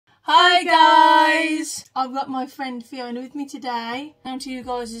Hi guys! I've got my friend Fiona with me today. Known to you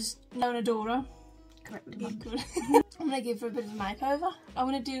guys as Nonadora. Correct. Good. I'm going to give her a bit of a makeover. I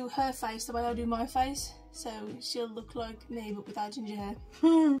want to do her face the way I do my face. So she'll look like me but without ginger hair.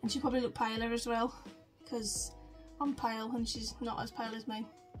 And she'll probably look paler as well. Because I'm pale and she's not as pale as me.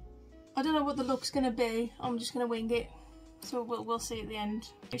 I don't know what the look's going to be. I'm just going to wing it. So we'll see at the end.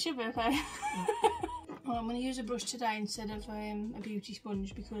 It should be okay. Well, I'm going to use a brush today instead of a beauty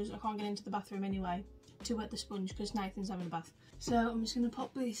sponge because I can't get into the bathroom anyway to wet the sponge because Nathan's having a bath. So I'm just going to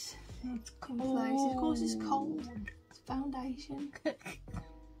pop this in place. Of course it's cold. It's foundation.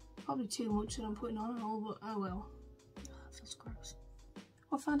 Probably too much that I'm putting on and all, but oh well. That feels gross.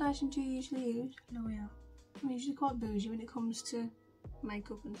 What foundation do you usually use? L'Oreal. I'm usually quite bougie when it comes to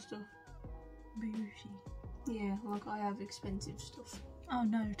makeup and stuff. Bougie. Yeah, like I have expensive stuff. I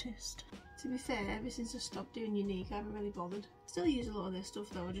noticed. To be fair, ever since I stopped doing Unique, I haven't really bothered. Still use a lot of their stuff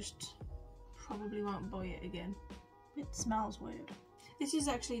though, I just probably won't buy it again. It smells weird. This is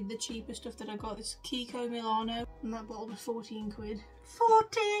actually the cheapest stuff that I got. This Kiko Milano, and that bottle was 14 quid.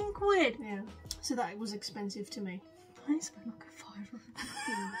 14 quid? Yeah. So that was expensive to me. I spent like a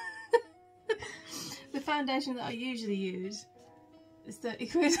 £5. The foundation that I usually use is 30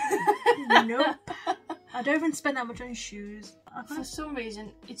 quid. Nope. I don't even spend that much on shoes. For some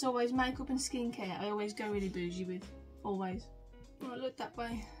reason, it's always makeup and skincare I always go really bougie with. Always. Right, look that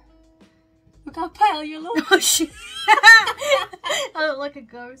way. Look how pale you look. Oh shit. I look like a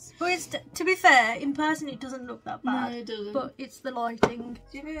ghost. But it's, to be fair, in person it doesn't look that bad. No, it doesn't. But it's the lighting.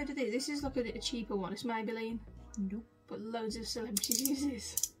 Do you ever heard of this? This is like a cheaper one. It's Maybelline. Nope. But loads of celebrities use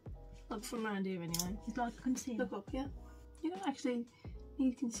this. Like from around here anyway. It's like a concealer. Look up, yeah. You don't actually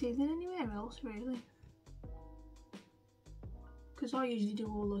need concealer anywhere else, really. Because I usually do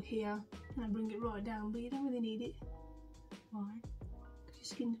all like here and I bring it right down, but you don't really need it. Why? Because your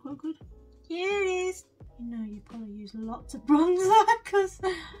skin's quite good. Yeah, it is. You know, you probably use lots of bronzer because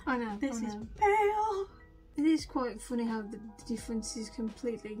I know. This I know. is pale. It is quite funny how the difference is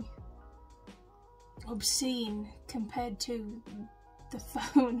completely obscene compared to the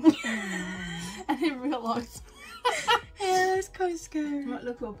phone and in real life. Yeah, it's kind of scary. Right,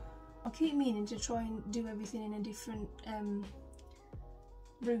 look up. I keep meaning to try and do everything in a different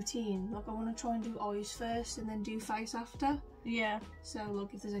routine. Like I want to try and do eyes first and then do face after. Yeah. So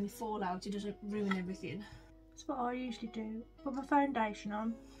like if there's any fallout, it doesn't ruin everything. That's what I usually do. Put my foundation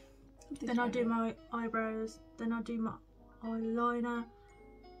on, then I do my eyebrows, then I do my eyeliner,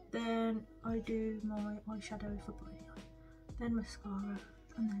 then I do my eyeshadow for putting on, then mascara,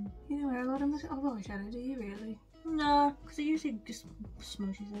 and then... You don't wear a lot of eyeshadow, do you really? No, because it usually just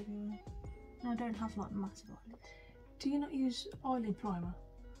smudges everywhere. And I don't have like massive eyelids. Do you not use eyelid primer?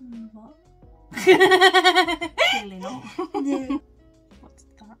 What? Clearly not. Yeah. What's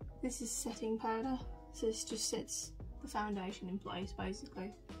that? This is setting powder, so this just sets the foundation in place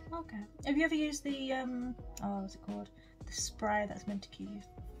basically. Okay. Have you ever used the oh, what's it called? The spray that's meant to keep your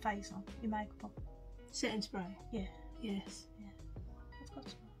face on, your makeup on? Setting spray? Yeah. Yes. Yeah. I've got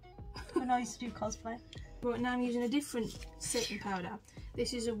some. When I used to do cosplay. Right, now I'm using a different setting powder.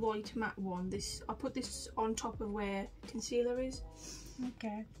 This is a white matte one. I put this on top of where concealer is.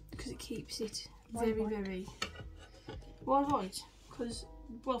 Okay. Because it keeps it Why very, white? very... Why white? Because,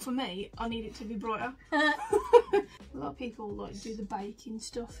 well, for me, I need it to be brighter. A lot of people like do the baking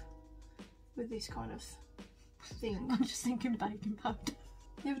stuff with this kind of thing. I'm just thinking baking powder.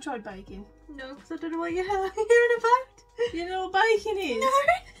 You ever tried baking? No, because I don't know what you're hearing about. You know what baking is? No.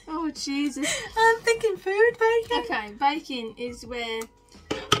 Oh, Jesus. I'm thinking food baking. Okay, baking is where,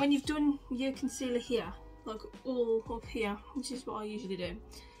 when you've done your concealer here, like all up here, which is what I usually do,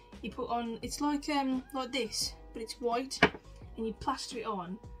 you put on, it's like this, but it's white, and you plaster it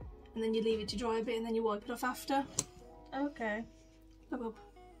on, and then you leave it to dry a bit, and then you wipe it off after. Okay. Look up.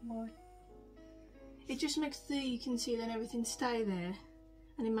 Why? It just makes the concealer and everything stay there,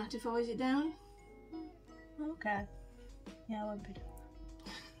 and it mattifies it down. Okay. Yeah, I won't be doing that.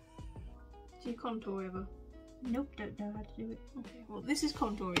 Do you contour ever? Nope, don't know how to do it. Okay, well this is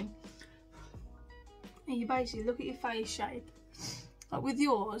contouring. And you basically look at your face shape. Like with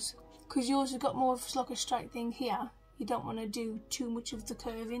yours, because yours has got more of like a straight thing here, you don't want to do too much of the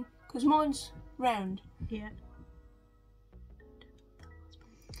curving, because mine's round. Yeah.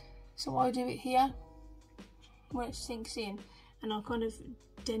 So I do it here, where it sinks in, and I kind of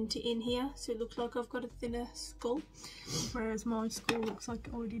dent it in here, so it looks like I've got a thinner skull. Whereas my skull looks like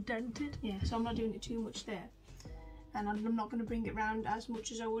already dented. Yeah, so I'm not doing it too much there. And I'm not going to bring it round as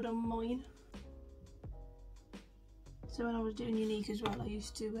much as I would on mine. So when I was doing Unique as well, I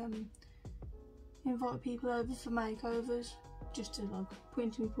used to invite people over for makeovers. just to like put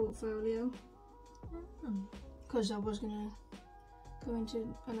into my portfolio. Because I was gonna go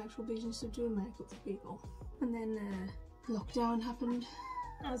into an actual business of doing makeup for people, and then lockdown happened.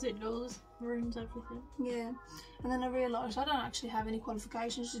 As it does, ruins everything. Yeah, and then I realised I don't actually have any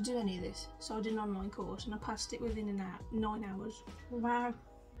qualifications to do any of this, so I did an online course and I passed it within 9 hours. Wow.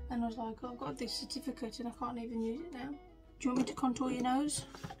 And I was like, oh, I've got this certificate and I can't even use it now. Do you want me to contour your nose?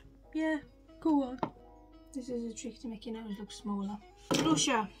 Yeah, go on. This is a trick to make your nose look smaller.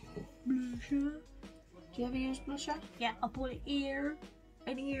 Blusher. Blusher. Do you ever use blusher? Yeah, I'll put it here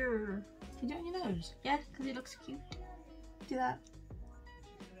and here. You do it on your nose? Yeah, because it looks cute. Do that.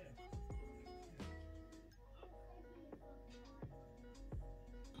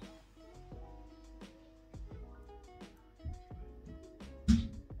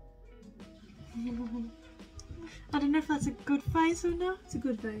 I don't know if that's a good face or not. It's a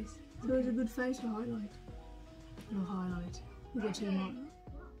good face. It's always a good face for highlight. No highlight. You got too much.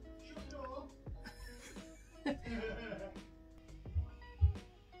 The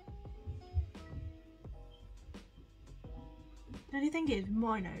only thing is,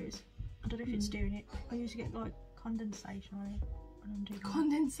 my nose, I don't know if it's doing it. I usually get like condensation on it when I'm doing it.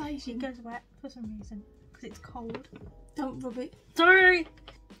 Condensation? It goes wet for some reason because it's cold. Don't rub it. Sorry!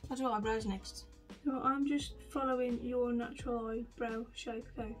 I'll do eyebrows next. So I'm just following your natural eyebrow shape,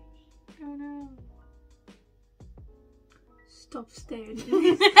 okay? Oh no. Stop staring at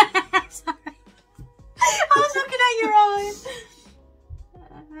me. Sorry. I was looking at your eyes.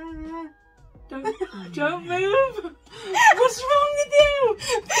 Don't move. What's wrong with you?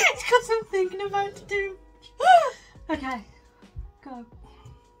 It's because I'm thinking about to do. Okay, go.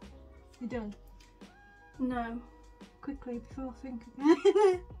 You done? No. Quickly before I think again.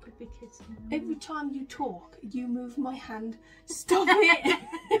 Could be kids now. Every time you talk, you move my hand. Stop it.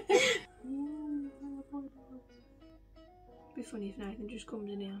 It'd be funny if Nathan just comes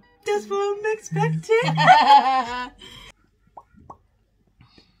in here. That's what I'm expecting.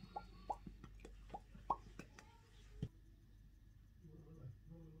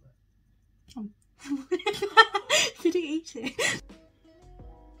 Did he eat it?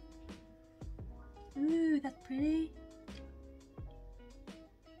 Ooh, that's pretty.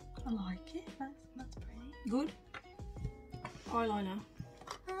 I like it. That's pretty. Good. Eyeliner.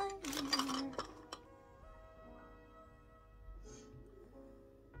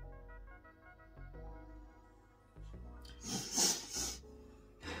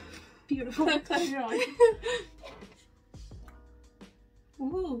 Beautiful. Close your eyes.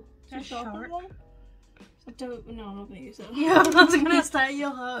 Ooh, That's sharp. I don't. No, I'm not gonna use that. Yeah, I was gonna say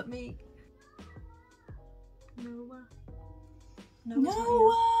you'll hurt me. Noah.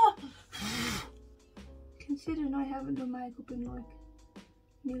 Noah! Considering I haven't done makeup in like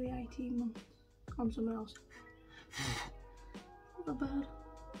nearly 18 months on someone else. Not bad.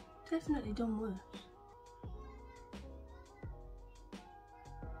 Definitely done worse.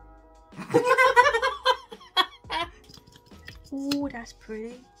 Oh, that's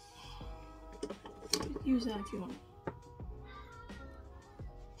pretty. Use that if you want.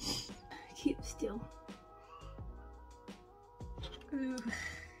 Keep still. Ooh.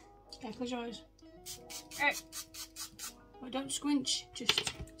 Okay, close your eyes. Well, don't squinch,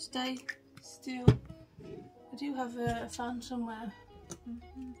 just stay still. I do have a fan somewhere.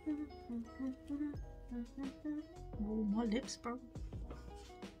 Oh, my lips, bro.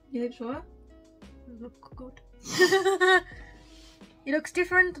 Your lips what? Look good. It looks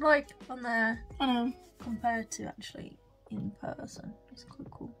different, like, on there. I know. Compared to actually in person. It's quite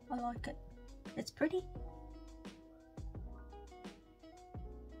cool. I like it. It's pretty.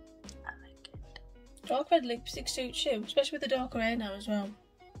 I like it. Dark red lipstick suits you, especially with the darker hair now as well.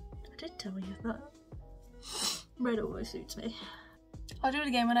 I did tell you that. Red always suits me. I'll do it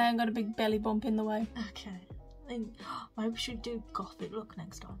again when I ain't got a big belly bump in the way. Okay. I think maybe we should do gothic look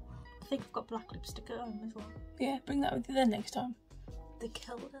next time. I think I've got black lipstick at home as well. Yeah, bring that with you then next time. The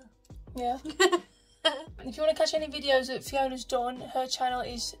Kelda. Yeah. If you want to catch any videos that Fiona's done, her channel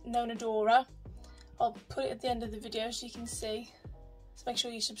is Nonadora. I'll put it at the end of the video so you can see. So make sure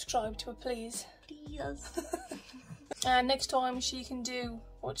you subscribe to her, please. Please. And next time she can do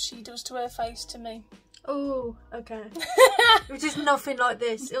what she does to her face to me. Oh, okay. Which is nothing like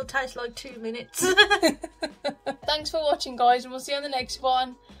this. It'll take like 2 minutes. Thanks for watching, guys, and we'll see you on the next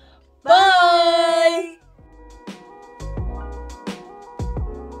one. Bye. Bye.